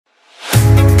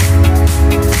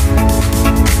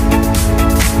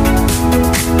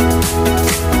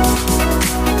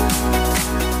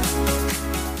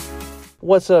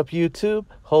What's up, YouTube?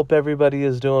 Hope everybody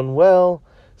is doing well.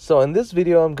 So in this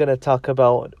video, I'm going to talk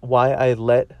about why I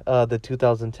let the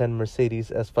 2010 Mercedes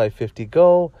S550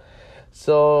 go.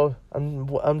 So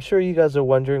I'm sure you guys are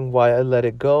wondering why I let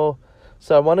it go.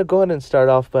 So I want to go ahead and start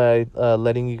off by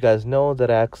letting you guys know that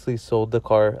I actually sold the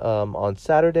car on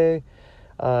Saturday.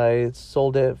 I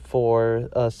sold it for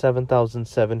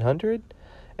 $7,700,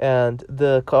 and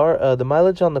the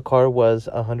mileage on the car was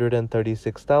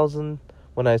 136,000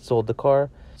 when I sold the car.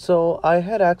 So I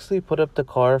had actually put up the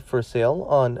car for sale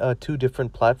on two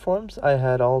different platforms. I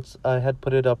had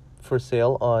put it up for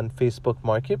sale on Facebook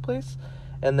Marketplace,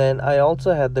 and then I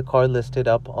also had the car listed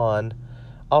up on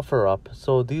OfferUp.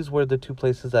 So these were the two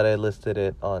places that I listed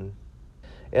it on.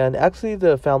 And actually,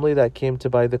 the family that came to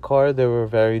buy the car, they were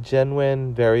very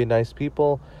genuine, very nice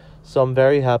people. So I'm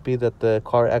very happy that the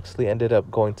car actually ended up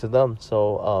going to them.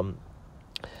 So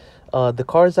the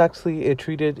car's actually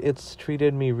it's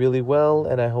treated me really well,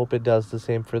 and I hope it does the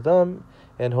same for them.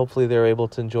 And hopefully they're able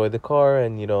to enjoy the car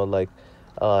and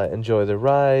enjoy the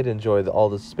ride, enjoy all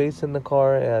the space in the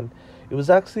car. And it was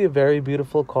actually a very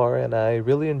beautiful car, and I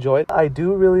really enjoyed it. I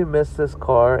do really miss this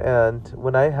car, and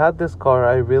when I had this car,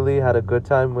 I really had a good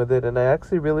time with it, and I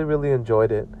actually really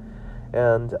enjoyed it.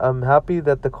 And I'm happy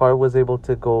that the car was able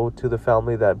to go to the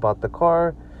family that bought the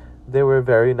car. They were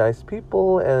very nice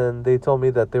people, and they told me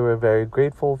that they were very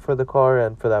grateful for the car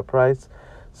and for that price.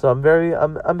 So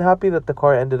I'm happy that the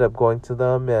car ended up going to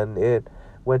them, and it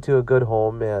went to a good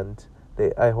home, and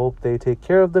I hope they take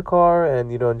care of the car and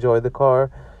enjoy the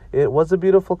car. It was a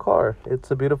beautiful car.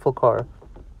 It's a beautiful car.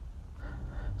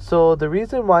 So the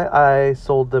reason why I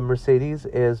sold the Mercedes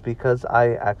is because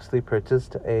I actually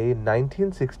purchased a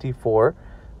 1964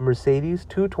 Mercedes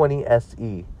 220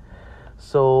 SE.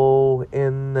 So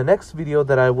in the next video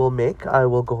that I will make, I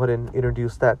will go ahead and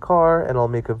introduce that car, and I'll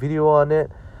make a video on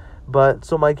it. But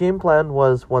so my game plan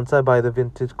was, once I buy the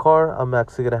vintage car, I'm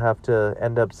actually going to have to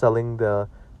end up selling the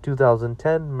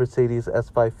 2010 Mercedes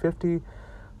S550.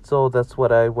 So that's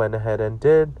what I went ahead and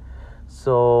did.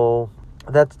 So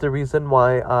that's the reason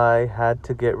why I had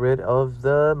to get rid of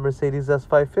the Mercedes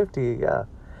S550. Yeah.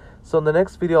 So in the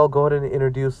next video, I'll go ahead and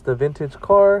introduce the vintage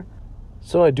car.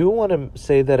 So I do want to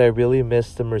say that I really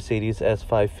miss the Mercedes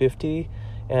S550,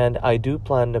 and I do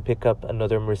plan to pick up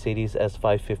another Mercedes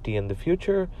S550 in the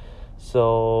future.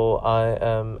 So I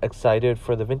am excited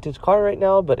for the vintage car right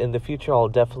now, but in the future, I'll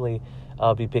definitely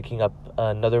be picking up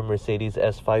another Mercedes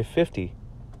S550.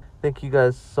 Thank you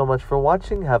guys so much for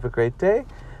watching. Have a great day.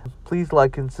 Please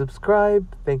like and subscribe.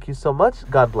 Thank you so much.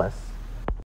 God bless.